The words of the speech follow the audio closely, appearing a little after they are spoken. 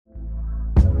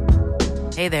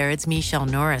Hey there, it's Michelle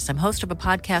Norris. I'm host of a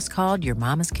podcast called Your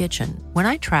Mama's Kitchen. When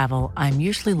I travel, I'm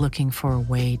usually looking for a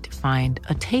way to find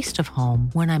a taste of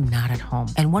home when I'm not at home.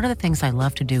 And one of the things I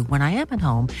love to do when I am at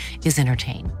home is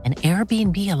entertain. And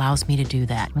Airbnb allows me to do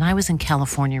that. When I was in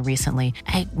California recently,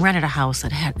 I rented a house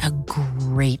that had a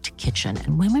great kitchen.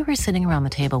 And when we were sitting around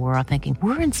the table, we were all thinking,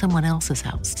 we're in someone else's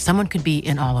house. Someone could be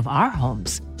in all of our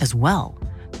homes as well.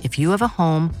 If you have a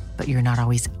home, but you're not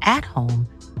always at home,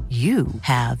 you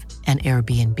have an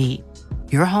Airbnb.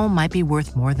 Your home might be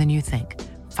worth more than you think.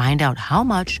 Find out how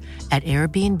much at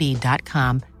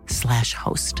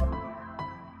airbnb.com/host.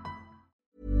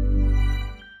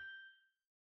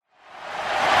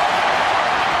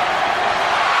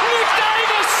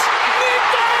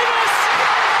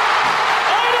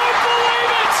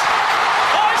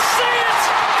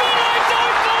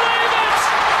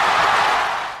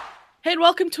 Hey, and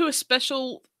welcome to a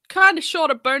special, kind of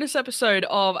shorter bonus episode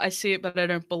of I See It But I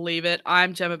Don't Believe It.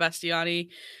 I'm Gemma Bastiani,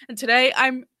 and today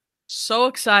I'm so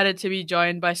excited to be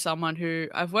joined by someone who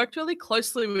I've worked really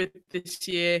closely with this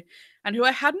year and who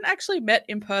I hadn't actually met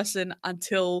in person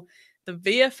until the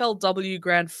VFLW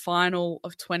Grand Final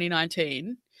of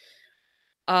 2019.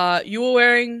 You were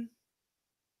wearing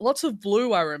lots of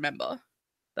blue, I remember.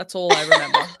 That's all I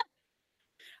remember.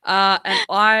 And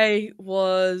I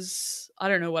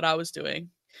don't know what I was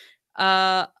doing.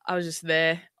 I was just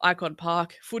there, Icon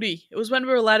Park, footy. It was when we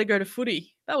were allowed to go to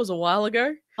footy. That was a while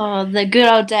ago. Oh, the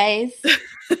good old days.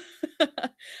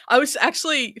 I was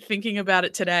actually thinking about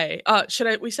it today.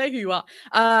 We say who you are?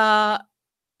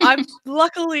 I'm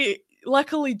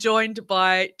luckily joined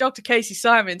by Dr. Casey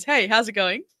Simons. Hey, how's it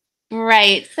going?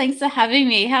 Great. Thanks for having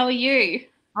me. How are you?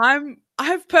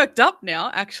 I've perked up now,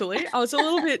 actually. I was a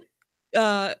little bit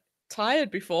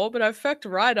tired before, but I've perked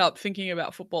right up thinking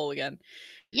about football again.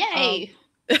 Yay!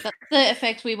 That's the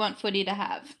effect we want footy to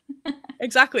have.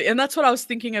 Exactly, and that's what I was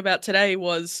thinking about today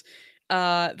was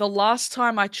the last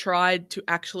time I tried to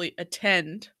actually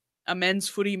attend a men's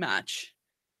footy match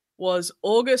was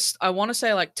August, I want to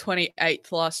say like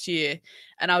 28th last year,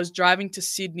 and I was driving to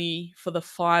Sydney for the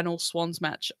final Swans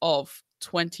match of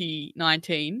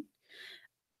 2019,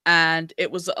 and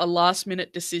it was a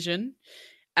last-minute decision,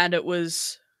 and it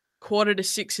was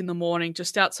 5:45 in the morning,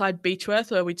 just outside Beechworth,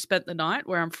 where we'd spent the night,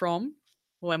 where I'm from,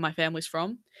 where my family's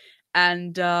from,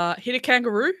 and hit a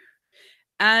kangaroo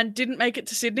and didn't make it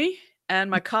to Sydney. And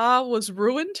my car was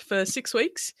ruined for 6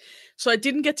 weeks. So I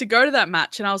didn't get to go to that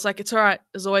match. And I was like, it's all right.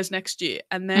 There's always next year.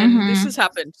 And then this has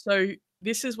happened. So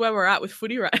this is where we're at with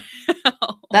footy right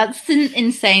now. That's an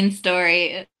insane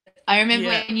story. I remember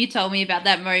when you told me about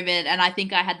that moment, and I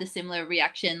think I had the similar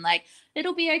reaction, like,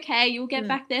 it'll be okay. You'll get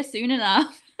back there soon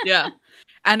enough. Yeah.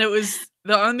 And it was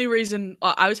the only reason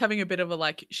I was having a bit of a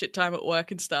like shit time at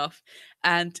work and stuff.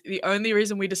 And the only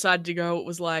reason we decided to go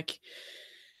was like,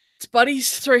 it's Buddy's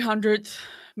 300th,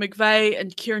 McVeigh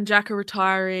and Kieran Jack are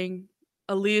retiring,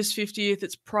 Aaliyah's 50th,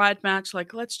 it's Pride match.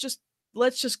 Like, let's just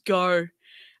go.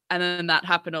 And then that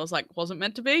happened. I was like, wasn't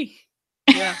meant to be.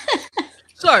 Yeah.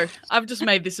 So I've just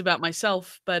made this about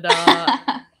myself, but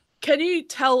can you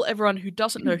tell everyone who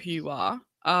doesn't know who you are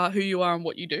and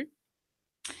what you do?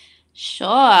 Sure.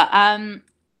 I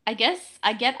guess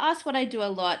I get asked what I do a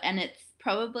lot, and it's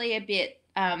probably a bit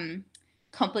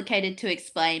complicated to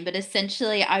explain, but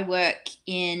essentially I work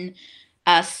in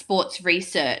sports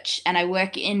research, and I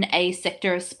work in a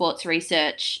sector of sports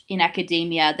research in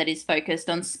academia that is focused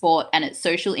on sport and its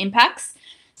social impacts.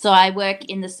 So I work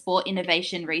in the Sport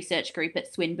Innovation Research Group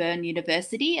at Swinburne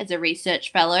University as a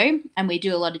research fellow, and we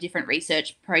do a lot of different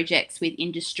research projects with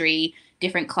industry,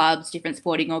 different clubs, different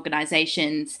sporting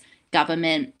organisations,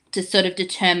 government, to sort of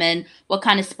determine what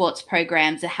kind of sports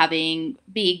programs are having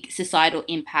big societal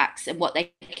impacts and what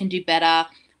they can do better,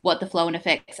 what the flow-on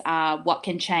effects are, what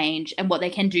can change, and what they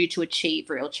can do to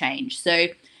achieve real change. So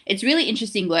it's really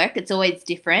interesting work. It's always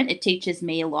different. It teaches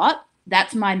me a lot.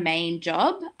 That's my main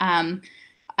job.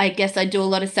 I guess I do a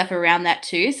lot of stuff around that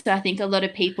too. So I think a lot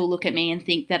of people look at me and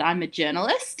think that I'm a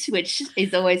journalist, which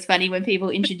is always funny when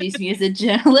people introduce me as a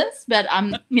journalist. But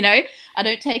I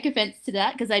don't take offense to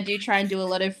that, because I do try and do a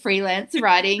lot of freelance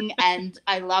writing, and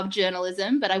I love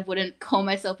journalism, but I wouldn't call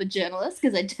myself a journalist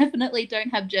because I definitely don't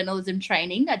have journalism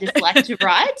training. I just like to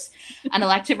write, and I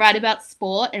like to write about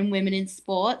sport and women in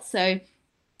sport. So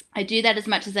I do that as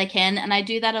much as I can, and I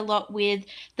do that a lot with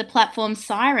the platform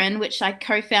Siren, which I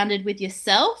co-founded with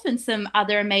yourself and some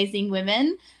other amazing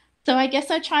women. So I guess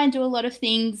I try and do a lot of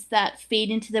things that feed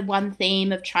into the one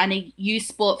theme of trying to use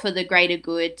sport for the greater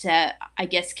good to, I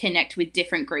guess, connect with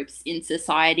different groups in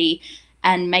society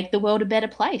and make the world a better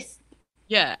place.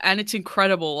 Yeah, and it's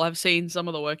incredible. I've seen some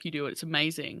of the work you do. It's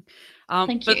amazing.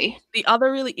 Thank But you. the other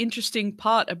really interesting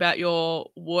part about your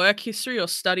work history or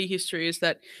study history is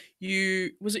that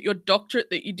was it your doctorate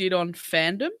that you did on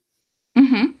fandom?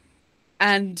 Hmm.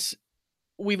 And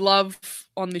we love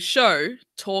on this show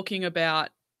talking about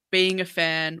being a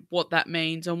fan, what that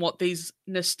means, and what these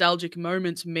nostalgic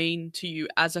moments mean to you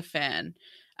as a fan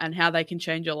and how they can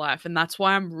change your life. And that's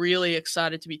why I'm really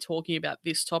excited to be talking about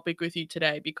this topic with you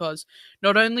today, because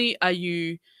not only are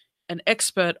you an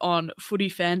expert on footy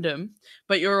fandom,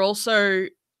 but you're also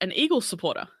an Eagles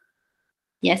supporter.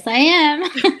 Yes, I am.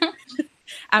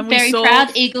 And we Very saw,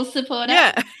 proud Eagles supporter.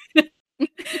 yeah.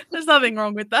 There's nothing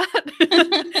wrong with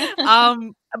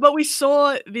that. But we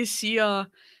saw this year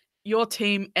your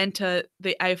team enter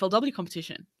the AFLW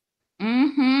competition.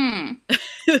 Hmm.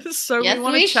 So we Yes,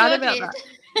 want to we chat sure about did. that.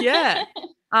 Yeah.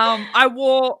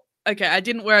 I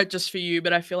didn't wear it just for you,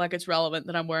 but I feel like it's relevant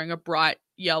that I'm wearing a bright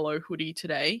yellow hoodie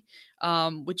today,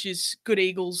 which is good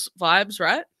Eagles vibes,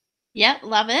 right? Yep,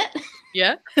 love it.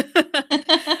 Yeah.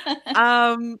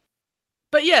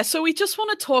 But yeah, so we just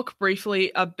want to talk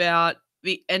briefly about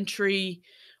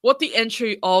what the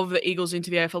entry of the Eagles into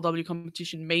the AFLW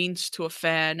competition means to a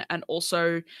fan, and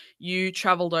also you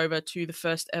travelled over to the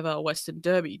first ever Western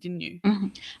Derby, didn't you?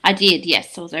 Mhm. I did,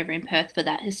 yes. I was over in Perth for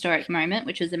that historic moment,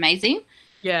 which was amazing.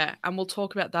 Yeah, and we'll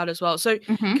talk about that as well. So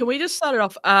Hmm. can we just start it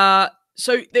off?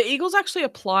 So the Eagles actually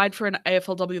applied for an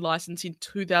AFLW license in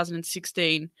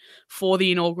 2016 for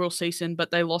the inaugural season,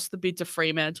 but they lost the bid to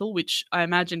Fremantle, which I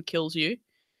imagine kills you.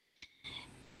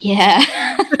 Yeah.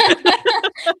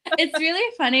 It's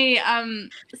really funny.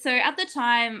 So at the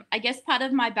time, I guess part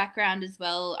of my background as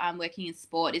well, working in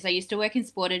sport, is I used to work in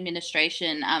sport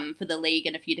administration for the league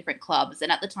and a few different clubs.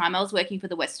 And at the time, I was working for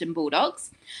the Western Bulldogs.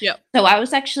 Yep. So I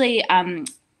was actually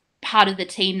part of the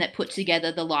team that put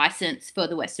together the license for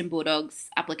the Western Bulldogs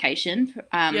application,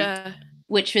 Yeah.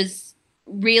 which was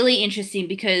really interesting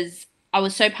because I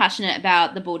was so passionate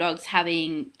about the Bulldogs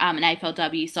having an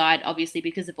AFLW side, obviously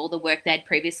because of all the work they'd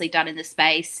previously done in the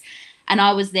space. And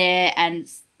I was there and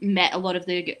met a lot of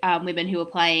the women who were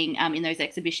playing in those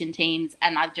exhibition teams,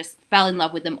 and I just fell in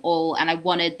love with them all, and I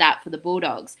wanted that for the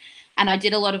Bulldogs. And I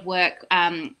did a lot of work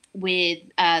with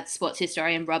sports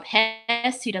historian Rob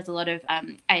Hess, who does a lot of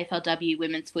AFLW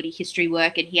women's footy history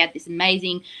work, and he had this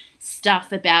amazing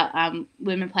stuff about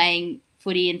women playing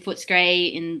footy in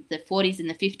Footscray in the 40s and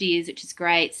the 50s, which is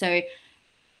great. So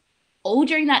all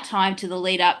during that time to the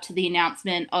lead up to the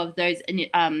announcement of those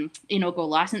inaugural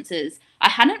licenses, I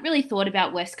hadn't really thought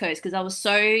about West Coast because I was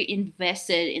so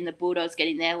invested in the Bulldogs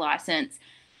getting their license.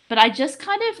 But I just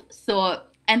kind of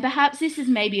thought, and perhaps this is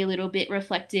maybe a little bit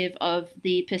reflective of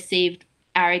the perceived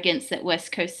arrogance that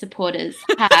West Coast supporters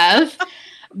have,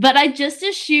 but I just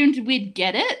assumed we'd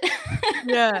get it.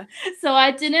 Yeah. So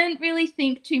I didn't really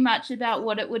think too much about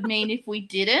what it would mean if we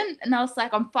didn't. And I was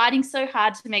like, I'm fighting so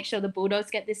hard to make sure the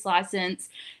Bulldogs get this license.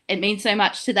 It means so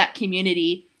much to that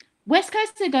community. West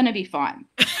Coast are going to be fine.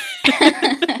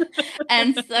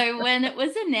 And so when it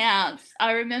was announced,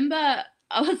 I remember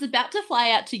I was about to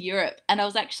fly out to Europe, and I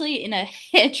was actually in a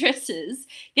hairdresser's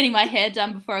getting my hair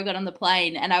done before I got on the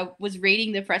plane. And I was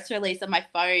reading the press release on my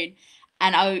phone,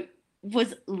 and I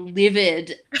was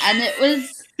livid. And it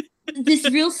was this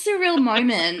real surreal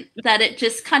moment that it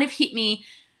just kind of hit me.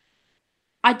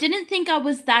 I didn't think I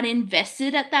was that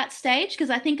invested at that stage because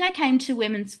I think I came to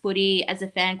women's footy as a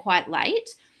fan quite late.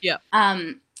 Yeah.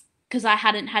 Because I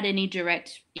hadn't had any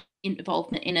direct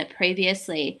involvement in it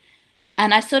previously.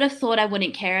 And I sort of thought I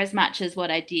wouldn't care as much as what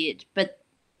I did. But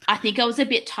I think I was a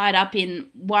bit tied up in,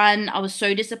 one, I was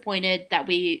so disappointed that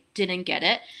we didn't get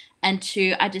it. And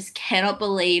two, I just cannot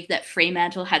believe that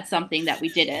Fremantle had something that we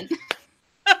didn't.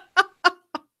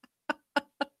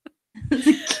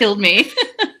 It killed me.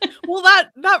 Well,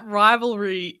 that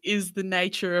rivalry is the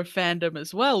nature of fandom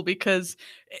as well, because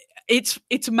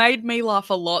it's made me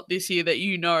laugh a lot this year that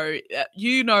you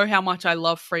know how much I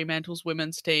love Fremantle's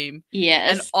women's team.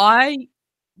 Yes. And I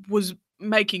was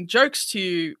making jokes to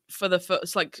you for the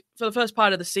first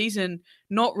part of the season,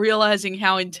 not realizing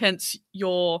how intense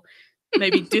your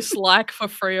maybe dislike for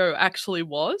Freo actually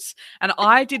was. And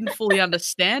I didn't fully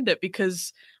understand it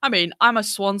because, I mean, I'm a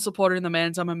Swan supporter in the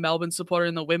men's, I'm a Melbourne supporter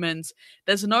in the women's.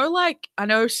 There's no I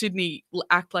know Sydney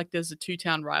act like there's a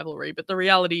two-town rivalry, but the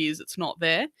reality is it's not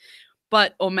there.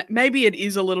 But, or maybe it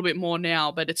is a little bit more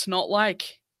now, but it's not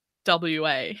like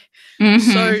WA. Mm-hmm.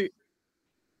 So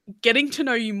getting to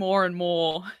know you more and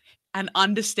more and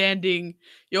understanding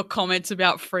your comments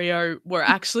about Freo were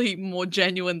actually more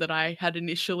genuine than I had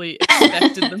initially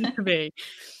expected them to be.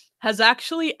 has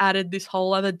actually added this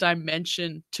whole other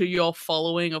dimension to your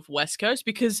following of West Coast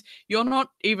because you're not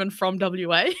even from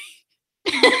WA.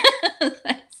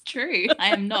 That's true. I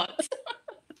am not.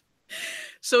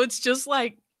 So it's just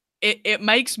like, it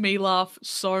makes me laugh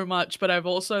so much, but I've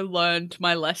also learned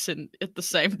my lesson at the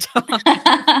same time.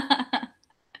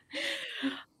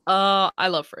 I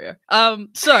love Freo.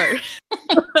 So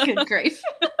good grief.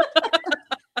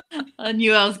 I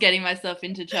knew I was getting myself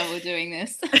into trouble doing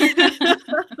this.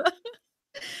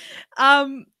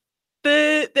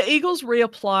 The Eagles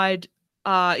reapplied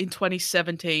in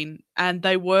 2017 and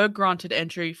they were granted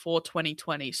entry for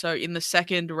 2020, so in the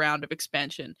second round of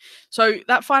expansion. So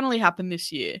that finally happened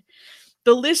this year.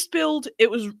 The list build, it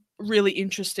was really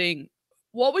interesting.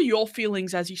 What were your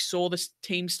feelings as you saw this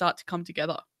team start to come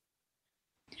together?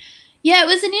 Yeah, it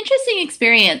was an interesting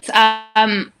experience.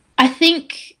 I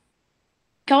think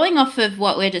going off of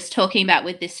what we're just talking about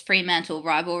with this Fremantle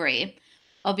rivalry,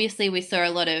 obviously we saw a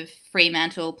lot of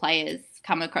Fremantle players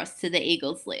come across to the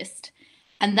Eagles list.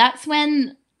 And that's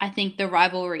when I think the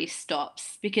rivalry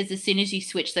stops, because as soon as you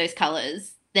switch those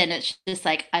colours, then it's just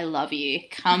like, I love you.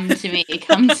 Come to me.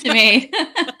 Come to me.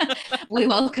 We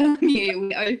welcome you.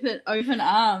 We open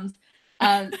arms.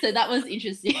 So that was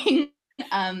interesting.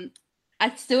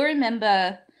 I still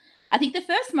remember, I think the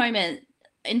first moment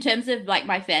in terms of like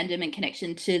my fandom and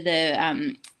connection to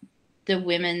the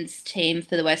women's team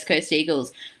for the West Coast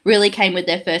Eagles really came with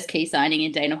their first key signing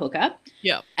in Dana Hooker.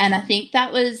 Yeah. And I think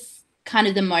that was kind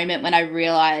of the moment when I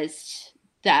realized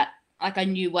that, like, I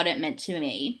knew what it meant to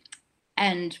me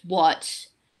and what,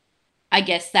 I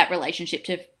guess, that relationship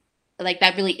to, like,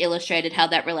 that really illustrated how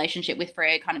that relationship with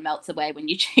Freo kind of melts away when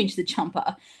you change the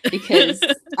jumper. Because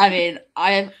I mean,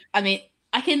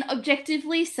 I can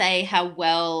objectively say how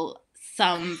well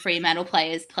some Fremantle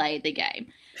players played the game.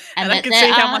 And I can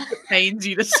see how much it pains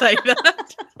you to say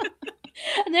that.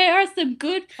 There are some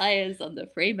good players on the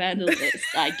Fremantle list,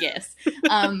 I guess.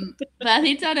 But I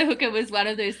think Dana Hooker was one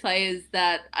of those players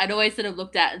that I'd always sort of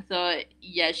looked at and thought,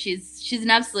 yeah, she's an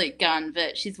absolute gun,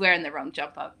 but she's wearing the wrong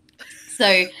jumper.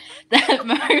 So that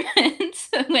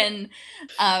moment when,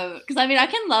 because I mean, I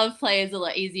can love players a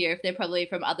lot easier if they're probably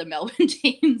from other Melbourne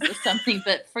teams or something,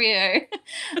 but Freo.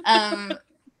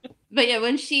 But yeah,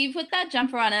 when she put that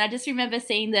jumper on, and I just remember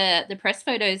seeing the press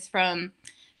photos from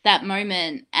that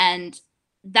moment, and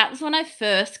that was when I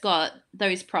first got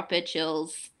those proper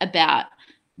chills about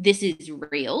this is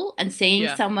real, and seeing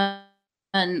someone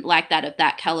like that of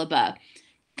that caliber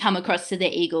come across to the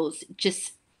Eagles,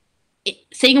 just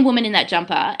seeing a woman in that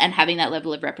jumper and having that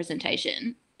level of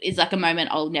representation is like a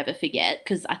moment I'll never forget,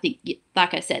 because I think,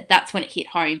 like I said, that's when it hit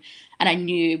home and I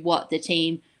knew what the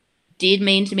team did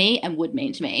mean to me and would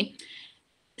mean to me.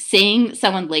 Seeing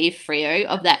someone leave Freo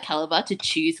of that caliber to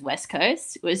choose West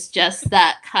Coast was just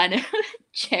that kind of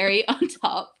cherry on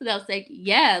top. They was like,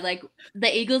 yeah, like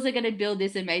the Eagles are going to build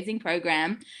this amazing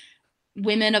program.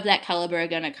 Women of that caliber are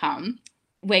going to come.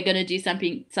 We're going to do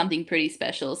something pretty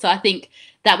special. So I think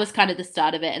that was kind of the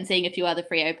start of it. And seeing a few other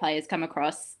Freo players come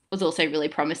across was also really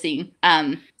promising.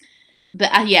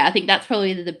 But yeah, I think that's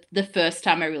probably the first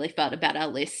time I really felt about our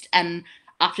list. And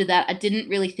after that, I didn't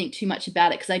really think too much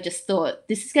about it because I just thought,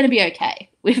 this is going to be okay.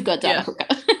 We've got Dana Hooker.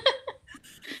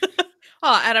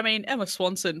 Oh, and I mean, Emma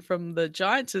Swanson from the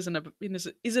Giants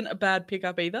isn't a bad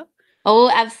pickup either.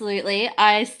 Oh, absolutely.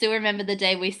 I still remember the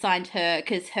day we signed her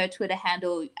because her Twitter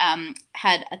handle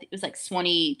had, I think it was like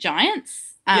Swanee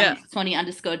Giants,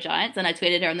 Swanee_Giants. And I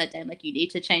tweeted her on that day, I'm like, you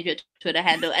need to change your Twitter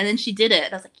handle. And then she did it.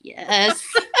 And I was like, yes.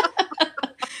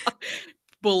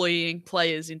 Bullying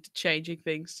players into changing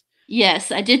things.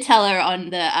 Yes, I did tell her on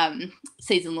the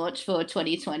season launch for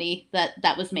 2020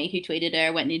 that was me who tweeted her. I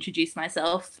went and introduced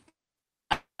myself.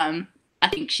 I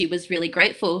think she was really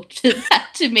grateful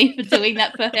to me for doing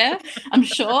that for her, I'm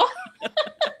sure.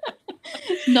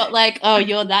 Not like, oh,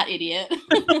 you're that idiot.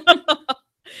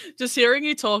 Just hearing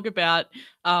you talk about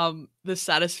the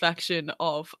satisfaction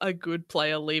of a good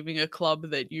player leaving a club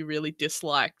that you really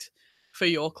disliked for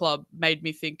your club made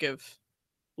me think of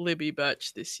Libby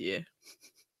Birch this year.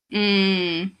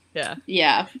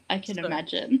 Yeah, I can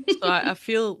imagine. So I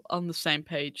feel on the same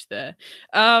page there.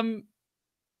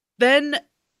 Then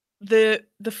the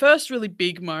first really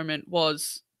big moment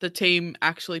was the team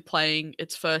actually playing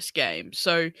its first game.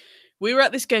 So we were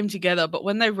at this game together, but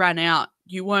when they ran out,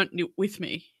 you weren't with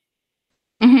me.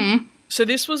 Mm-hmm. So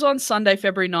this was on Sunday,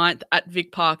 February 9th at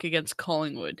Vic Park against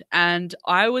Collingwood. And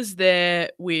I was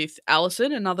there with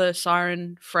Alison, another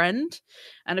Siren friend,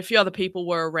 and a few other people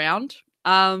were around.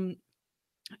 And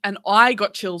I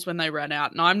got chills when they ran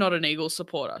out, and I'm not an Eagles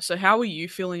supporter. So how were you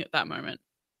feeling at that moment?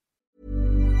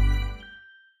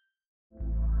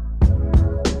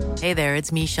 Hey there,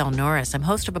 it's Michelle Norris. I'm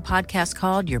host of a podcast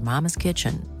called Your Mama's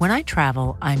Kitchen. When I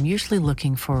travel, I'm usually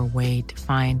looking for a way to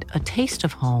find a taste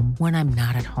of home when I'm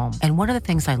not at home. And one of the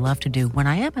things I love to do when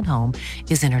I am at home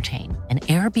is entertain. And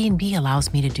Airbnb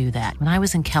allows me to do that. When I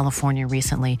was in California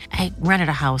recently, I rented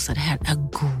a house that had a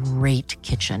great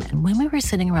kitchen. And when we were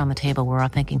sitting around the table, we were all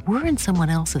thinking, we're in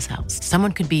someone else's house.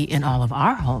 Someone could be in all of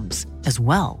our homes as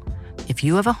well. If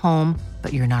you have a home,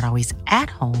 but you're not always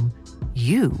at home,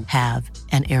 you have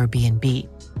an Airbnb.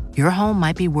 Your home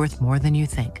might be worth more than you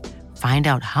think. Find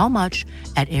out how much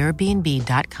at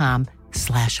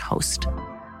airbnb.com/host.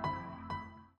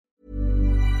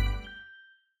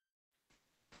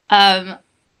 I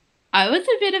was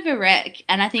a bit of a wreck,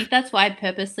 and I think that's why I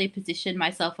purposely positioned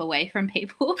myself away from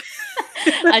people.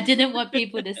 I didn't want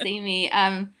people to see me.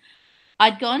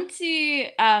 I'd gone to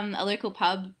a local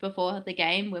pub before the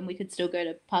game when we could still go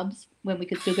to pubs, when we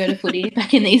could still go to footy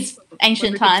back in these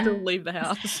ancient times. Still leave the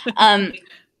house. And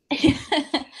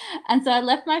so I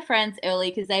left my friends early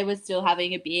because they were still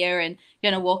having a beer and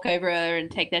going to walk over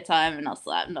and take their time. And I was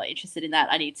like, I'm not interested in that.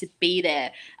 I need to be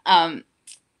there. And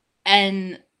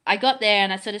I got there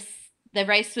and the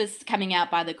race was coming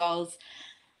out by the goals.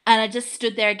 And I just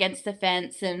stood there against the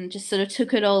fence and just sort of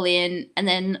took it all in. And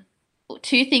then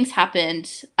two things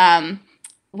happened.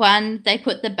 One, they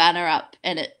put the banner up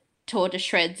and it tore to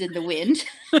shreds in the wind,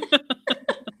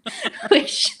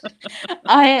 which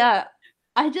I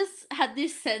just had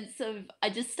this sense of, I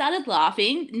just started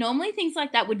laughing. Normally things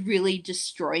like that would really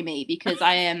destroy me because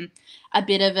I am a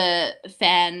bit of a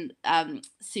fan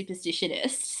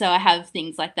superstitionist. So I have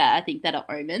things like that, I think, that are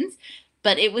omens.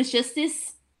 But it was just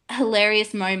this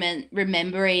hilarious moment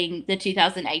remembering the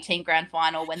 2018 grand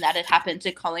final when that had happened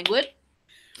to Collingwood.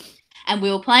 And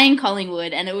we were playing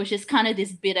Collingwood and it was just kind of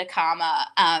this bitter karma.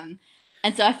 And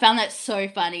so I found that so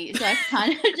funny. So I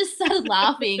kind of just started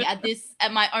laughing at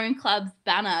my own club's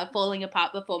banner falling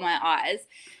apart before my eyes.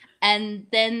 And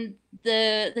then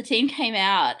the team came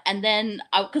out and then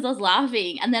because I was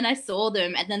laughing and then I saw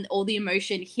them and then all the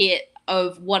emotion hit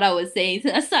of what I was seeing.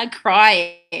 So I started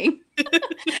crying.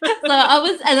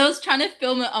 I was trying to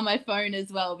film it on my phone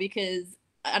as well because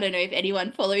I don't know if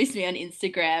anyone follows me on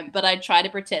Instagram, but I try to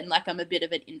pretend like I'm a bit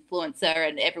of an influencer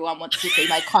and everyone wants to see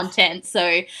my content.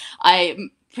 So I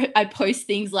post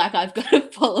things like I've got a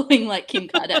following like Kim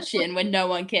Kardashian when no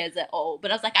one cares at all. But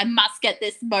I was like, I must get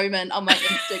this moment on my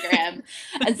Instagram.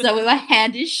 And so my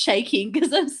hand is shaking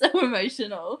because I'm so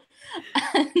emotional.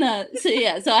 And,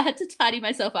 so I had to tidy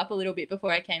myself up a little bit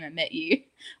before I came and met you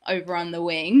over on the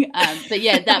wing. But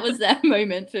yeah, that was that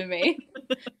moment for me.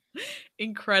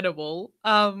 Incredible.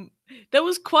 There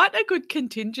was quite a good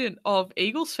contingent of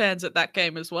Eagles fans at that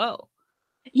game as well.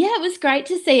 Yeah, it was great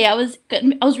to see. I was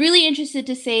really interested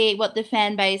to see what the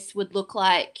fan base would look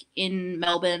like in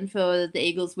Melbourne for the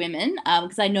Eagles women,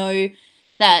 because I know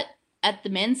that at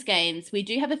the men's games we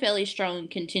do have a fairly strong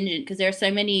contingent because there are so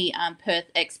many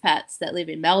Perth expats that live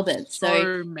in Melbourne.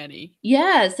 So many.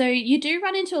 Yeah, so you do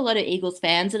run into a lot of Eagles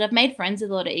fans, and I've made friends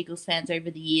with a lot of Eagles fans over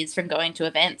the years from going to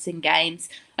events and games,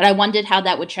 and I wondered how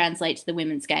that would translate to the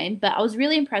women's game. But I was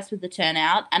really impressed with the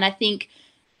turnout, and I think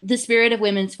the spirit of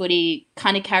women's footy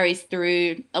kind of carries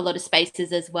through a lot of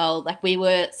spaces as well. Like we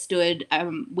were stood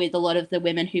with a lot of the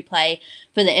women who play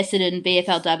for the Essendon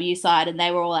VFLW side, and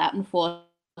they were all out in force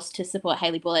to support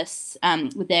Hayley Bullis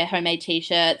with their homemade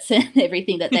T-shirts and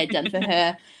everything that they'd done for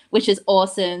her, which is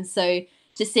awesome. So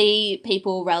to see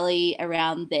people rally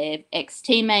around their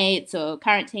ex-teammates or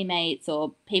current teammates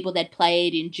or people they'd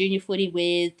played in junior footy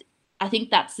with, I think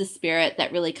that's the spirit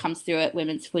that really comes through at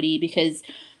women's footy, because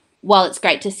while it's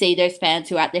great to see those fans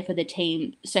who are out there for the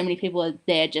team, so many people are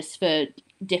there just for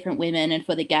different women and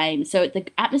for the game. So the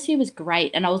atmosphere was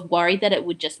great, and I was worried that it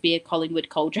would just be a Collingwood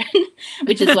cauldron,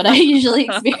 which is what I usually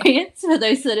experience for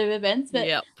those sort of events. But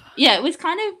yeah, it was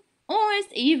kind of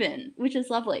almost even, which is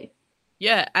lovely.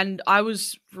 Yeah, and I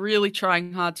was really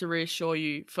trying hard to reassure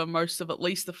you for most of at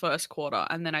least the first quarter,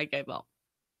 and then I gave up.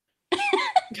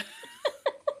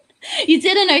 You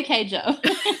did an okay job.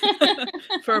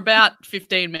 For about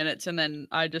 15 minutes, and then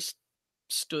I just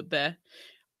stood there.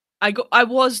 I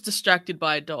was distracted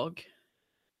by a dog.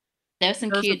 There was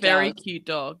some cute dogs. Very cute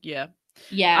dog, yeah.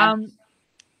 Yeah.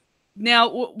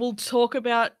 Now we'll talk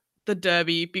about the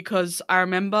derby, because I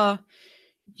remember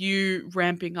you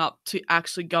ramping up to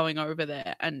actually going over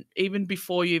there, and even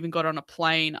before you even got on a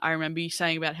plane, I remember you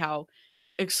saying about how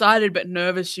excited but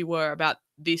nervous you were about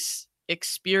this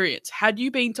experience. Had you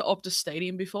been to Optus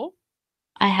Stadium before?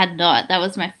 I had not. That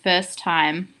was my first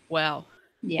time. Wow.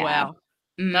 Yeah. Wow.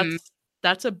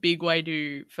 That's a big way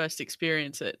to first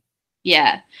experience it.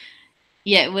 Yeah.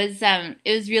 Yeah, it was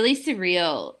really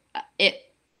surreal.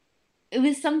 it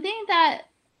was something that,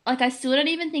 like, I still don't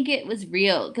even think it was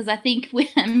real, because I think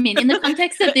I mean, in the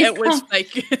context of this, it was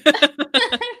fake.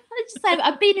 I just say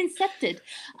I've been incepted.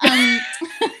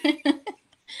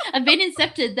 I've been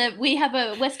incepted that we have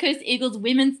a West Coast Eagles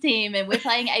women's team and we're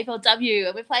playing AFLW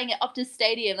and we're playing at Optus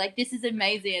Stadium. Like, this is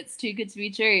amazing. It's too good to be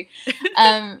true.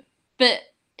 But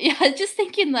yeah, just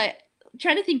thinking, like,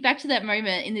 trying to think back to that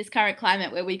moment in this current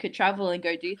climate where we could travel and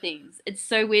go do things. It's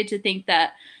so weird to think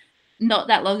that not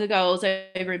that long ago I was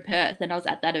over in Perth and I was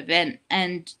at that event,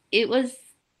 and it was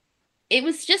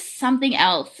just something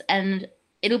else. And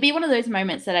it'll be one of those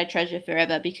moments that I treasure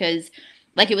forever, because,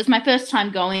 like, it was my first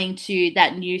time going to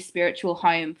that new spiritual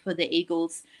home for the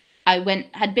Eagles. I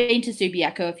had been to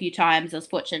Subiaco a few times. I was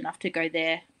fortunate enough to go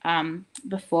there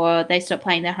before they stopped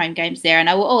playing their home games there. And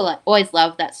I always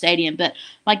loved that stadium, but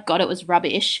my God, it was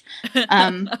rubbish.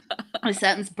 I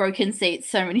sat in broken seats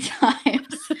so many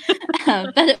times.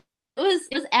 But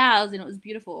it was ours, and it was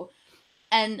beautiful.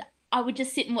 And I would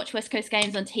just sit and watch West Coast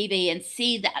games on TV and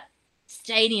see that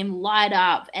stadium light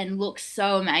up and look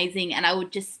so amazing, and I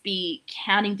would just be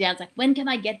counting down. It's like, when can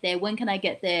I get there? When can I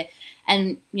get there?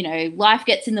 And, you know, life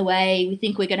gets in the way. We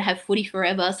think we're going to have footy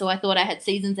forever, so I thought I had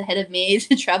seasons ahead of me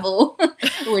to travel,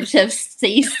 which have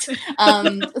ceased. So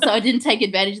I didn't take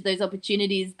advantage of those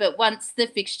opportunities. But once the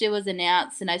fixture was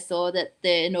announced and I saw that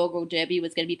the inaugural derby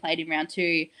was going to be played in round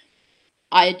 2,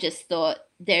 I just thought,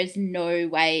 there's no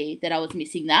way that I was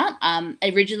missing that.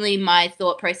 Originally, my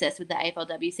thought process with the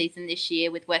AFLW season this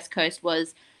year with West Coast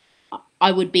was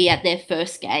I would be at their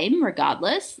first game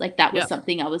regardless. Like, that was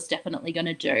something I was definitely going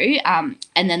to do. And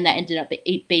then that ended up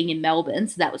being in Melbourne,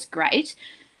 so that was great.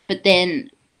 But then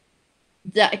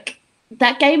that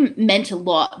game meant a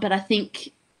lot, but I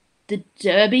think the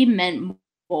derby meant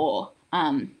more,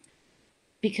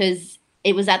 because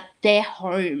it was at their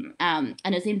home, and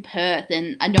it was in Perth.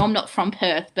 And I know I'm not from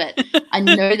Perth, but I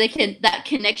know that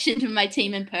connection to my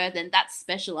team in Perth, and that's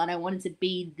special. And I wanted to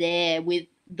be there with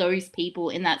those people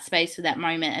in that space for that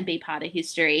moment and be part of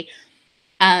history.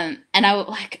 And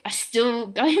I still,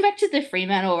 going back to the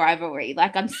Fremantle rivalry,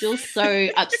 like, I'm still so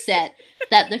upset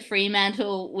that the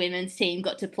Fremantle women's team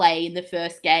got to play in the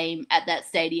first game at that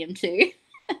stadium too.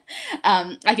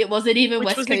 Like, it wasn't even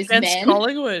West Coast men.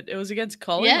 Collingwood. It was against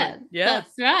Collingwood. Yeah,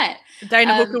 that's right.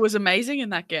 Dana Hooker was amazing in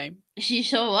that game. She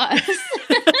sure was.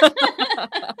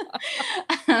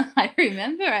 I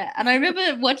remember it, and I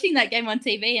remember watching that game on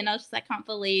TV, and I was just like, I can't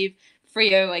believe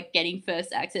Freo are getting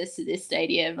first access to this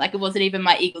stadium. Like, it wasn't even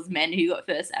my Eagles men who got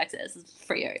first access; it was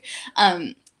Freo.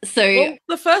 So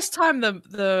the first time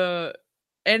the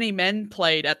any men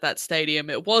played at that stadium,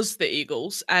 it was the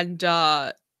Eagles, and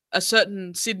a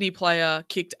certain Sydney player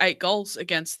kicked 8 goals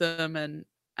against them,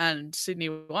 and Sydney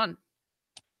won.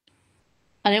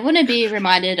 I don't want to be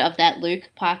reminded of that Luke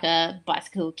Parker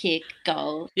bicycle kick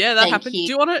goal. Yeah, that happened. Do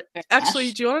you want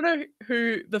to know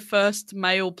who the first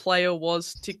male player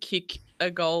was to kick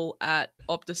a goal at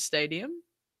Optus Stadium?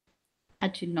 I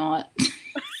do not.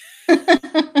 Well,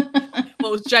 it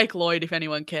was Jake Lloyd, if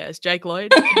anyone cares. Jake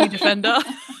Lloyd, new defender.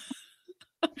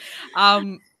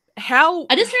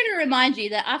 I just want to remind you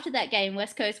that after that game,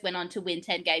 West Coast went on to win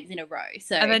 10 games in a row.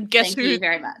 So, and then thank you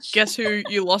very much. Guess who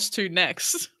you lost to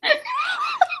next?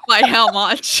 By how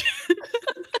much?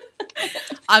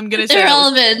 I'm going to say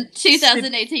irrelevant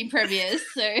 2018 premiers.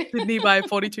 So Sydney by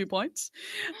 42 points.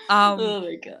 Oh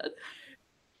my God.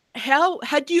 How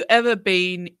had you ever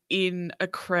been in a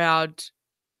crowd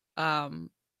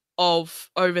of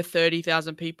over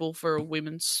 30,000 people for a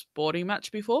women's sporting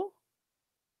match before?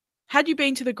 Had you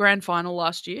been to the grand final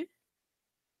last year?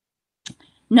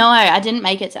 No, I didn't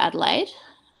make it to Adelaide.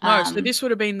 No, so this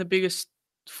would have been the biggest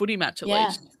footy match at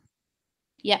least.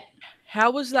 Yeah. How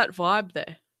was that vibe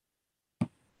there?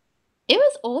 It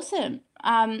was awesome.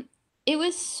 It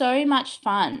was so much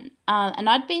fun. And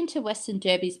I'd been to Western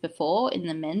Derbies before in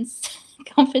the men's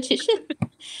competition.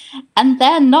 And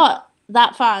they're not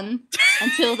that fun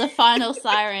until the final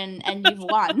siren and you've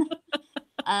won.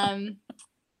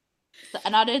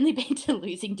 And I'd only been to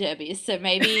losing derbies, so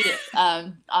maybe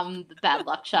I'm the bad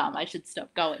luck charm. I should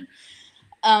stop going.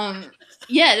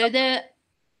 The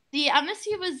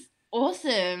atmosphere was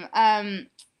awesome. I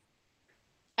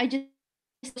just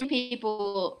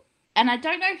people, and I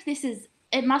don't know if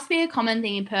it must be a common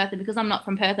thing in Perth, and because I'm not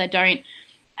from Perth, I don't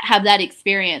have that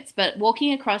experience. But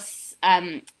walking across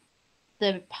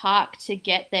the park to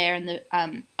get there, and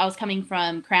I was coming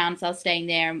from Crown, so I was staying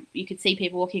there, and you could see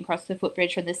people walking across the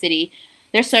footbridge from the city.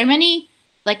 There's so many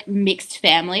like mixed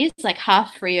families, like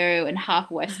half Freo and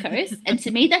half West Coast, and to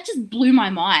me that just blew my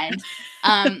mind. So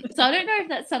I don't know if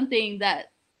that's something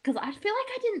that, because I feel like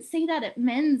I didn't see that at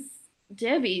men's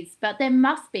derbies, but there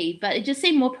must be. But it just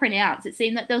seemed more pronounced. It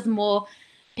seemed that there was more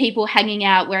people hanging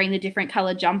out wearing the different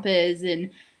color jumpers,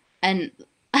 and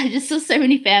I just saw so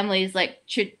many families, like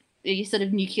sort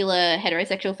of nuclear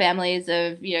heterosexual families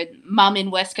of, you know, mum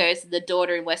in West Coast, the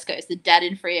daughter in West Coast, the dad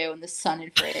in Freo, and the son in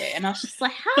Freo. And I was just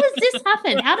like, how does this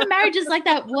happen? How do marriages like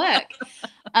that work?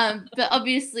 But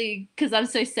obviously, because I'm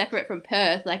so separate from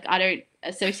Perth, like I don't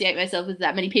associate myself with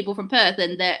that many people from Perth,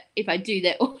 and that if I do,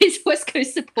 they're always West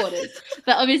Coast supporters.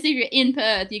 But obviously, if you're in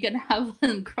Perth, you're going to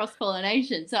have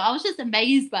cross-pollination. So I was just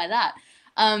amazed by that.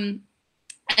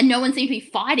 And no one seemed to be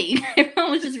fighting.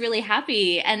 Everyone was just really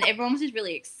happy, and everyone was just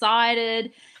really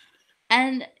excited.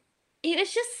 And it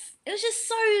was just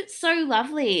so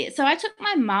lovely. So I took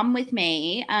my mum with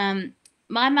me.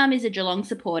 My mum is a Geelong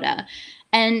supporter,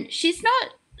 and she's not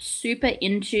super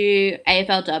into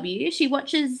AFLW. She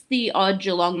watches the odd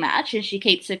Geelong match, and she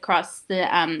keeps across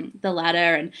the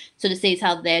ladder and sort of sees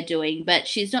how they're doing, but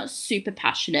she's not super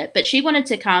passionate. But she wanted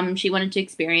to come, she wanted to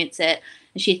experience it,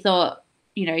 and she thought,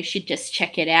 you know, she'd just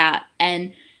check it out.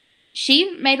 And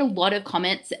she made a lot of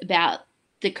comments about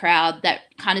the crowd that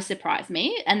kind of surprised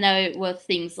me. And there were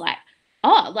things like,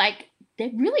 oh, like,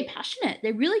 they're really passionate.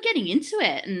 They're really getting into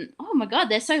it. And, oh, my God,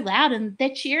 they're so loud. And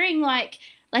they're cheering like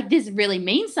this really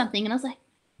means something. And I was like,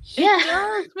 yeah, it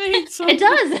does mean something. It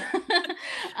does.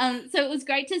 So it was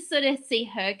great to sort of see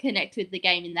her connect with the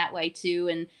game in that way too,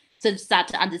 and sort of start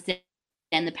to understand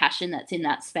the passion that's in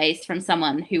that space from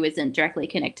someone who isn't directly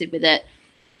connected with it.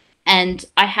 And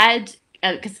I had,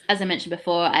 because as I mentioned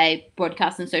before, I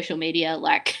broadcast on social media,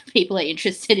 like people are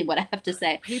interested in what I have to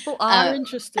say. People are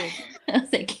interested. I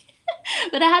was like,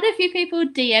 but I had a few people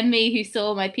DM me who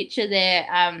saw my picture there,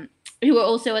 who were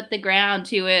also at the ground,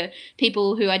 who were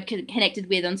people who I'd connected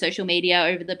with on social media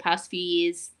over the past few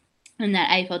years in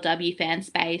that AFLW fan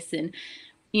space, and,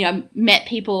 you know, met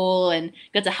people and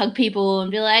got to hug people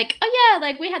and be like, oh, yeah,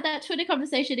 like we had that Twitter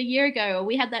conversation a year ago, or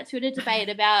we had that Twitter debate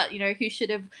about, you know, who should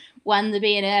have won the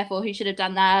BNF or who should have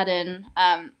done that. And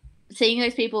seeing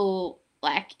those people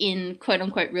like in quote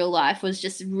unquote real life was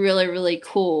just really, really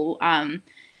cool.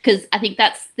 Because I think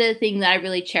that's the thing that I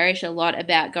really cherish a lot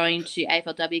about going to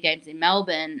AFLW games in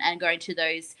Melbourne and going to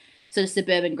those sort of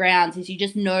suburban grounds, is you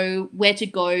just know where to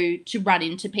go to run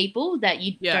into people that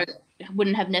you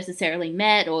wouldn't have necessarily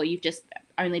met, or you've just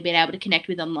only been able to connect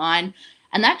with online.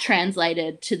 And that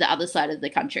translated to the other side of the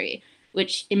country,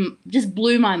 which just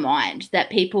blew my mind, that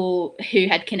people who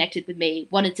had connected with me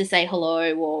wanted to say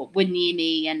hello or were near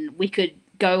me and we could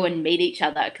go and meet each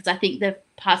other. Because I think the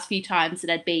past few times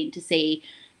that I'd been to see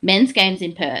men's games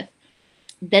in Perth,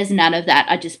 there's none of that.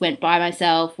 I just went by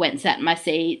myself, went and sat in my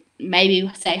seat,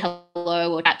 maybe say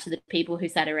hello or chat to the people who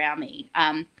sat around me,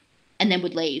 and then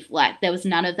would leave. Like, there was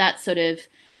none of that sort of,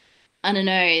 I don't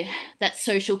know, that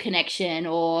social connection,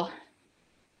 or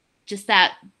just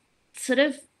that sort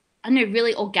of, I don't know,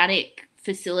 really organic,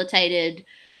 facilitated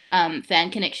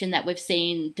fan connection that we've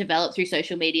seen develop through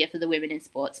social media for the women in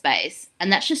sports space.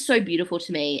 And that's just so beautiful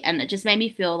to me. And it just made me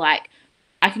feel like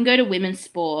I can go to women's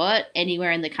sport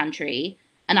anywhere in the country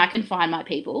and I can find my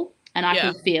people, and I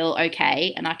can feel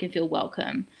okay, and I can feel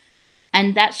welcome.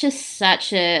 And that's just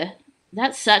such a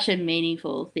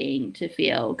meaningful thing to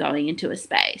feel going into a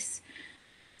space.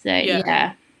 So,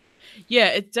 yeah,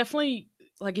 it's definitely,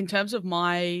 like, in terms of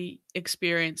my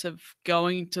experience of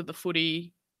going to the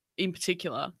footy in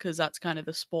particular, because that's kind of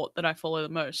the sport that I follow the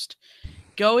most,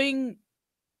 going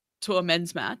to a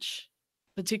men's match,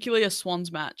 particularly a Swans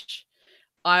match,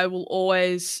 I will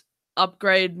always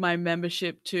upgrade my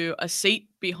membership to a seat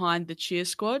behind the cheer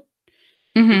squad,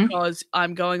 because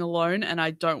I'm going alone and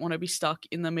I don't want to be stuck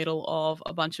in the middle of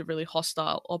a bunch of really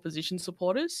hostile opposition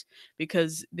supporters,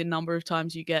 because the number of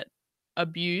times you get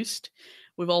abused,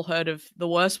 we've all heard of the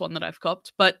worst one that I've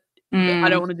copped, but I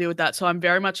don't want to deal with that. So I'm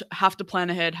very much have to plan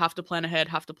ahead.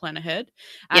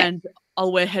 And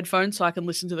I'll wear headphones so I can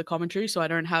listen to the commentary, so I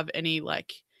don't have any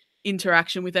like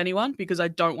interaction with anyone, because I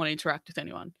don't want to interact with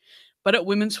anyone. But at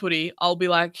women's footy, I'll be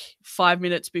like 5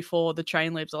 minutes before the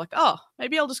train leaves, I'm like, oh,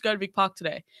 maybe I'll just go to Vic Park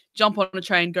today. Jump on a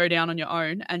train, go down on your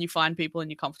own, and you find people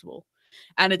and you're comfortable.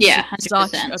 And it's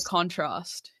such a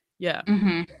contrast. Yeah.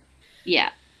 Yeah.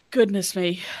 Goodness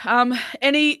me.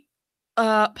 Any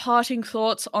parting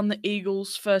thoughts on the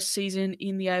Eagles' first season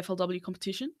in the AFLW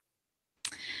competition?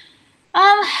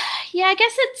 Yeah, I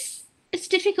guess it's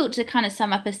difficult to kind of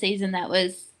sum up a season that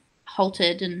was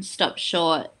halted and stopped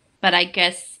short. But I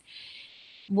guess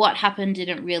what happened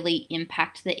didn't really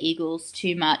impact the Eagles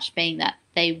too much, being that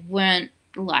they weren't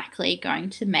likely going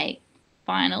to make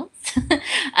finals.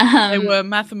 They were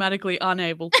mathematically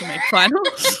unable to make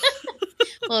finals.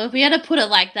 Well, if we had to put it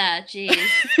like that, geez,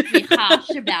 be harsh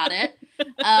about it.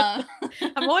 Um,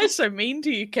 I'm always so mean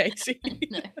to you, Casey.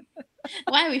 no.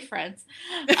 Why are we friends?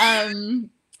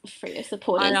 Freo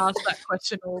supporters. I ask that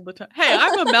question all the time. Hey,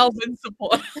 I'm a Melbourne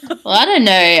supporter. Well, I don't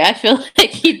know. I feel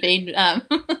like you've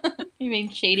been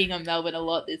cheating on Melbourne a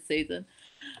lot this season.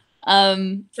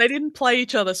 They didn't play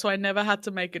each other, so I never had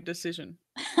to make a decision.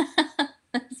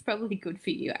 That's probably good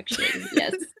for you, actually.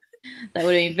 Yes, that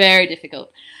would have been very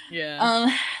difficult.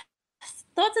 Yeah.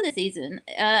 Thoughts of the season?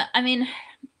 I mean,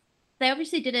 they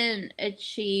obviously didn't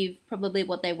achieve probably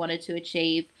what they wanted to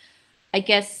achieve. I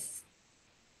guess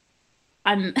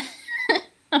I'm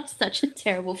such a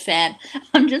terrible fan.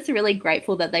 I'm just really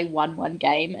grateful that they won one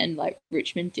game and like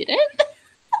Richmond didn't.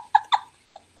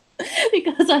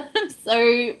 Because I'm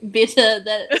so bitter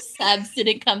that Sabs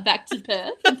didn't come back to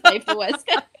Perth and play for West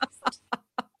Coast.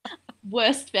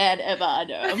 Worst fan ever. I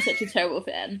know. I'm such a terrible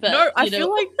fan. But no, I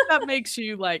feel like that makes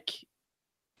you like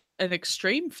an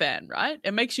extreme fan, right?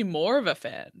 It makes you more of a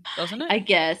fan, doesn't it? I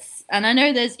guess. And I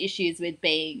know there's issues with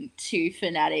being too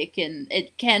fanatic, and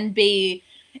it can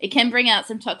bring out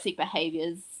some toxic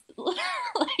behaviors,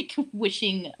 like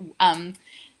wishing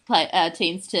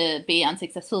teams to be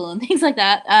unsuccessful and things like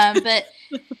that. But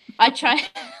I try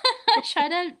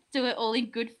to do it all in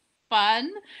good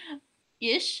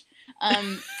fun-ish.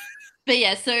 But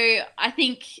yeah, so I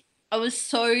think I was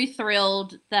so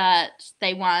thrilled that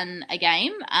they won a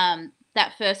game.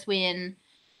 That first win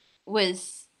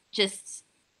was just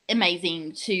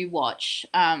amazing to watch.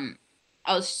 I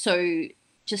was so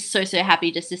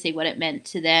happy just to see what it meant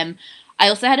to them. I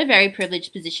also had a very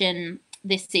privileged position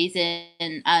this season,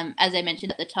 as I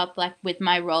mentioned at the top, like with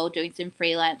my role doing some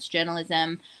freelance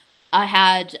journalism. I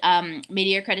had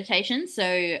media accreditation, so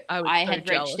I had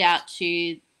reached out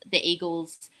to the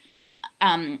Eagles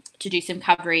to do some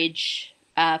coverage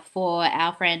for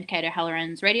our friend Kate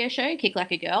O'Halloran's radio show, Kick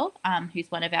Like a Girl, who's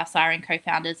one of our Siren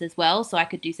co-founders as well. So I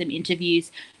could do some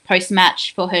interviews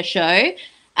post-match for her show,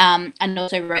 and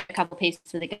also wrote a couple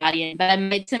pieces for The Guardian. But I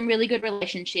made some really good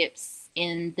relationships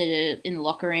in the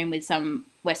locker room with some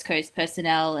West Coast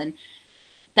personnel, and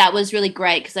that was really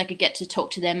great because I could get to talk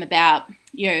to them about,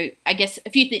 I guess a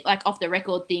few things like off the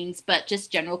record things, but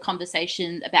just general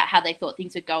conversation about how they thought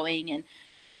things were going. And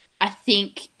I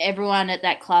think everyone at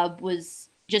that club was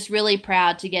just really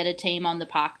proud to get a team on the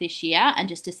park this year and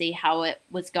just to see how it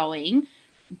was going.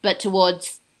 But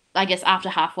towards, I guess, after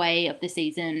halfway of the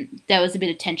season, there was a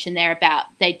bit of tension there about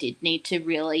they did need to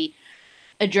really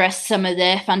address some of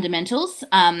their fundamentals,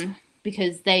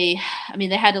 because they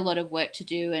had a lot of work to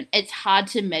do, and it's hard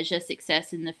to measure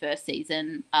success in the first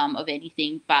season of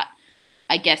anything. But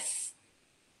I guess,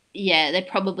 yeah, they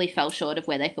probably fell short of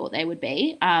where they thought they would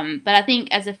be. But I think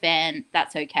as a fan,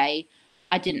 that's okay.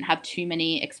 I didn't have too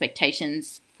many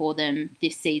expectations for them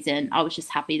this season. I was just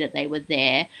happy that they were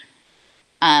there.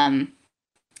 And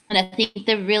I think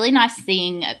the really nice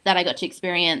thing that I got to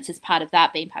experience as part of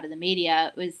that, being part of the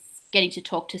media, was getting to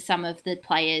talk to some of the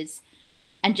players,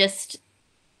 and because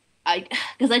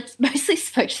I mostly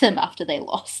spoke to them after they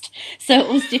lost. So it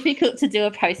was difficult to do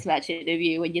a post-match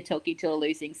interview when you're talking to a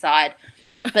losing side.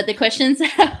 But the questions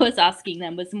that I was asking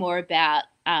them was more about,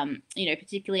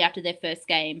 particularly after their first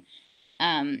game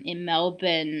in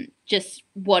Melbourne, just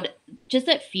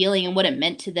that feeling and what it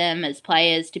meant to them as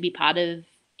players to be part of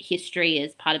history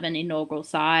as part of an inaugural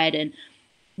side, and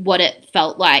what it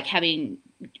felt like having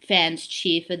fans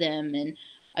cheer for them. And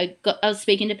I was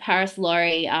speaking to Paris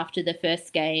Laurie after the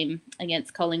first game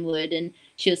against Collingwood, and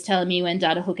she was telling me when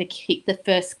Data Hooker kicked the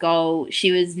first goal,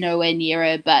 she was nowhere near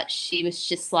her, but she was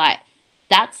just like,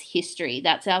 that's history.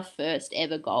 That's our first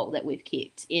ever goal that we've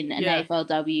kicked in an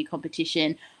AFLW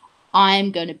competition.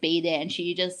 I'm going to be there. And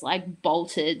she just like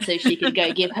bolted so she could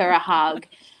go give her a hug.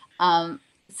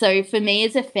 So for me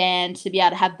as a fan, to be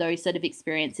able to have those sort of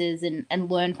experiences and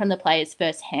learn from the players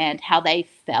firsthand how they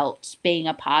felt being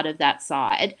a part of that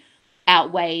side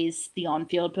outweighs the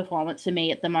on-field performance for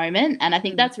me at the moment. And I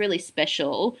think that's really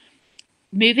special.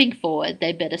 Moving forward,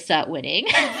 they better start winning.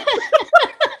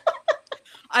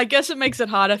 I guess it makes it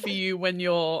harder for you when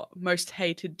your most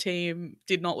hated team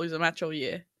did not lose a match all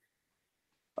year.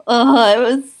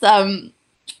 Oh, it was...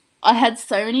 I had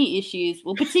so many issues,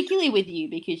 well, particularly with you,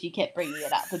 because you kept bringing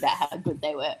it up about how good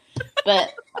they were.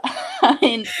 But, I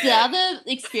mean, the other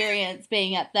experience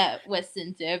being at that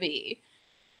Western Derby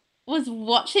was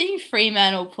watching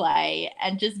Fremantle play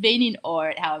and just being in awe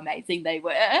at how amazing they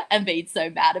were and being so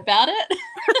mad about it.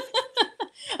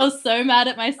 I was so mad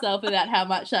at myself about how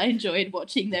much I enjoyed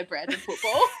watching their brand of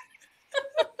football.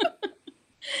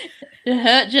 It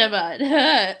hurt, Gemma. It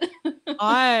hurt.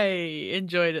 I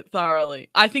enjoyed it thoroughly.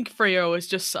 I think Freo is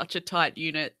just such a tight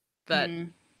unit that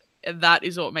that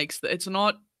is what makes it's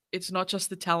not It's not just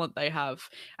the talent they have.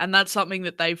 And that's something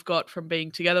that they've got from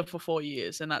being together for 4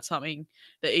 years, and that's something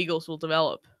the Eagles will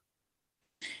develop.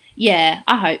 Yeah,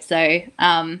 I hope so.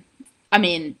 I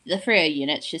mean, the Freo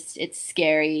unit's it's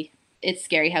scary. It's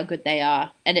scary how good they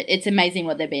are. And it's amazing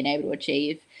what they've been able to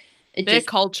achieve. Their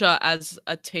culture as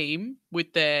a team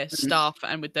with their staff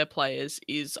and with their players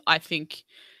is, I think,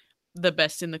 the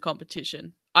best in the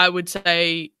competition. I would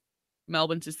say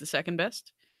Melbourne's is the second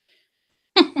best.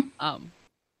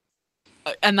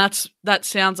 And that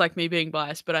sounds like me being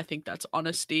biased, but I think that's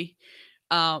honesty.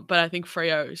 But I think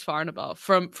Freo is far and above.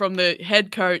 From the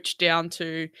head coach down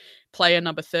to player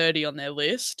number 30 on their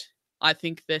list, I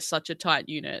think they're such a tight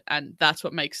unit, and that's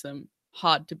what makes them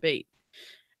hard to beat.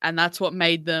 And that's what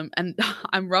made them, and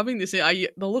I'm rubbing this in,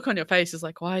 the look on your face is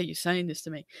like, why are you saying this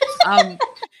to me?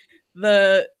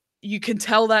 You can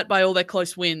tell that by all their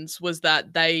close wins was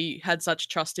that they had such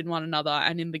trust in one another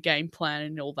and in the game plan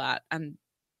and all that. And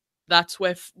that's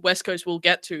where West Coast will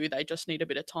get to. They just need a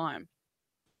bit of time.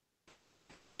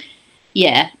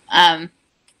 Yeah.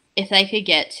 If they could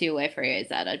get to where Freo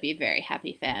is at, I'd be a very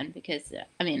happy fan because,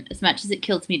 I mean, as much as it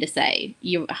kills me to say,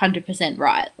 you're 100%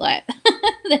 right. Like,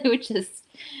 they were just,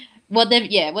 what they've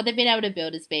been able to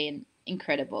build has been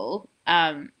incredible.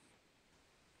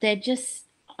 They're just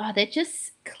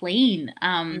clean.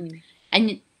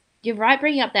 And you're right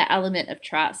bringing up that element of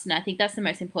trust, and I think that's the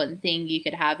most important thing you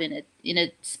could have in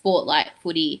a sport like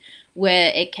footy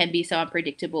where it can be so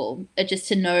unpredictable. Just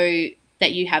to know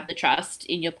that you have the trust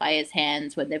in your players'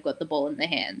 hands when they've got the ball in their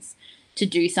hands to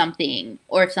do something,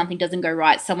 or if something doesn't go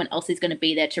right, someone else is going to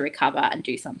be there to recover and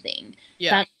do something.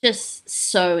 Yeah. That's just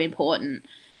so important.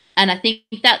 And I think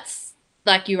that's,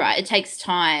 like, you're right, it takes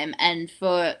time. And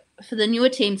for the newer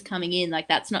teams coming in, like,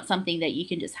 that's not something that you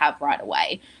can just have right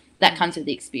away. That comes with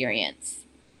the experience.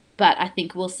 But I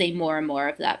think we'll see more and more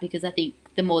of that because I think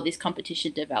the more this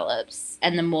competition develops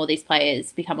and the more these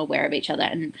players become aware of each other,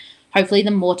 and hopefully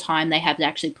the more time they have to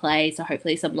actually play, so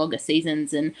hopefully some longer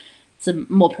seasons and some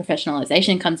more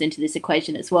professionalization comes into this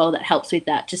equation as well that helps with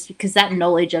that, just because that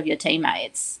knowledge of your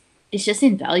teammates is just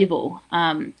invaluable.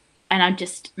 And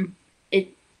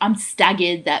I'm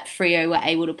staggered that Freo were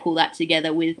able to pull that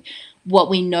together with what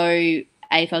we know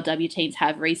AFLW teams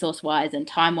have resource-wise and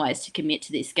time-wise to commit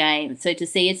to this game. So to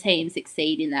see a team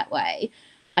succeed in that way,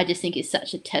 I just think is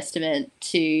such a testament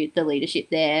to the leadership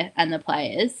there and the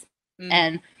players.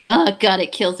 And oh God,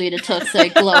 it kills me to talk so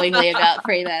glowingly about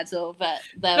Fremantle, but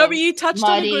you touched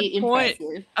on a good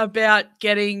point about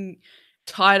getting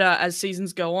tighter as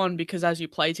seasons go on because as you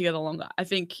play together longer. I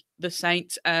think the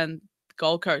Saints and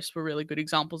Gold Coast were really good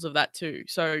examples of that too.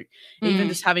 So even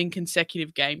just having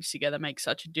consecutive games together makes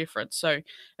such a difference. So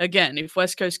again, if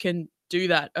West Coast can do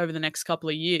that over the next couple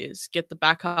of years, get the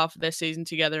back half of their season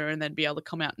together and then be able to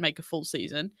come out and make a full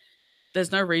season,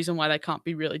 there's no reason why they can't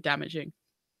be really damaging.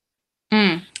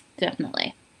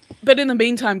 Definitely. But in the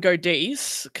meantime, go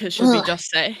D's, because should we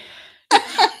just say?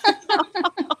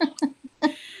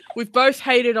 We've both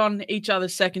hated on each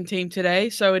other's second team today,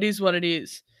 so it is what it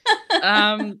is.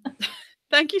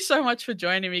 Thank you so much for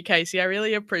joining me, Casey. I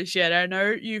really appreciate it. I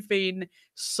know you've been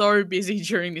so busy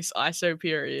during this ISO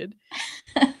period.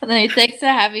 No, thanks for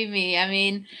having me. I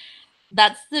mean,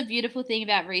 that's the beautiful thing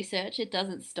about research. It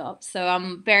doesn't stop. So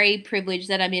I'm very privileged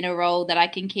that I'm in a role that I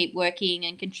can keep working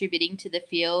and contributing to the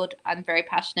field. I'm very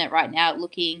passionate right now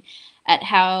looking at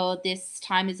how this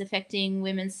time is affecting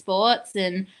women's sports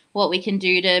and what we can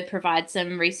do to provide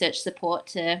some research support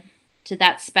to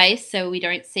that space so we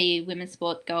don't see women's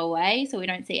sport go away, so we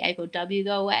don't see AFLW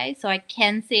go away. So I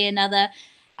can see another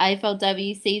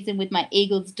AFLW season with my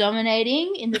Eagles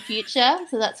dominating in the future.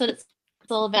 So that's what it's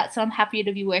all about. So I'm happy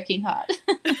to be working hard.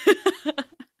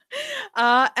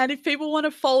 And if people want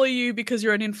to follow you because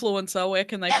you're an influencer, where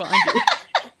can they find you?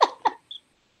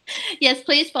 Yes,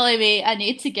 please follow me. I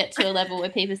need to get to a level where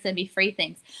people send me free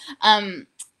things.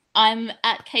 I'm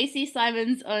at Casey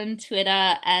Simons on Twitter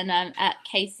and I'm at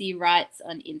Casey Wrights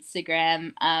on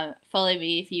Instagram. Follow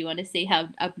me if you want to see how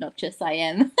obnoxious I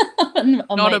am.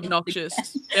 Not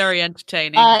obnoxious, very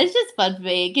entertaining. It's just fun for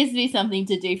me. It gives me something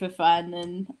to do for fun,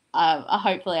 and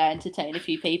hopefully I entertain a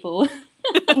few people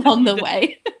along the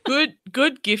way.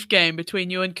 Good gift game between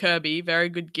you and Kirby. Very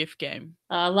good gift game.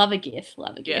 Love a gift.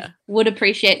 Yeah. Would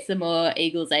appreciate some more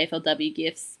Eagles AFLW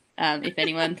gifts. If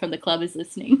anyone from the club is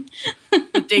listening.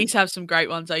 The D's have some great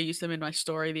ones. I used them in my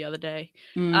story the other day.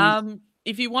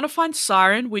 If you want to find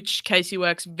Siren, which Casey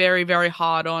works very, very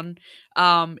hard on,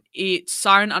 it's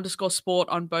Siren_sport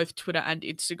on both Twitter and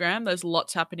Instagram. There's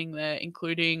lots happening there,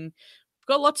 including we've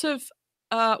got lots of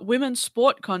women's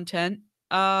sport content.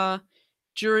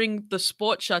 during the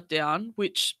sport shutdown,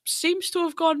 which seems to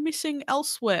have gone missing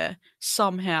elsewhere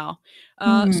somehow.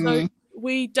 So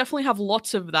we definitely have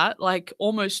lots of that, like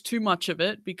almost too much of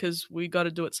it, because we got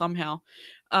to do it somehow.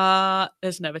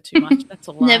 There's never too much. That's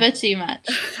a lie. Never too much.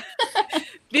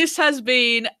 This has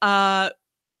been,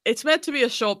 it's meant to be a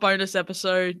short bonus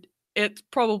episode. It's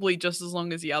probably just as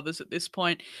long as the others at this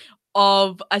point.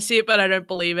 Of I See It But I Don't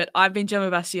Believe It. I've been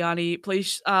Gemma Bassiani.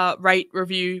 Please rate,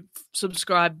 review,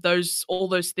 subscribe, all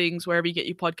those things wherever you get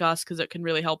your podcasts, because it can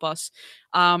really help us.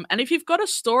 And if you've got a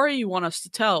story you want us to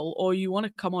tell, or you want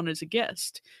to come on as a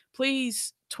guest,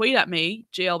 please tweet at me,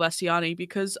 GL Bassiani,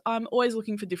 because I'm always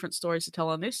looking for different stories to tell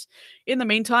on this. In the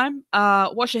meantime,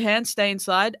 wash your hands, stay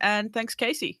inside, and thanks,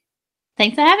 Casey.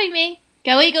 Thanks for having me.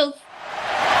 Go Eagles!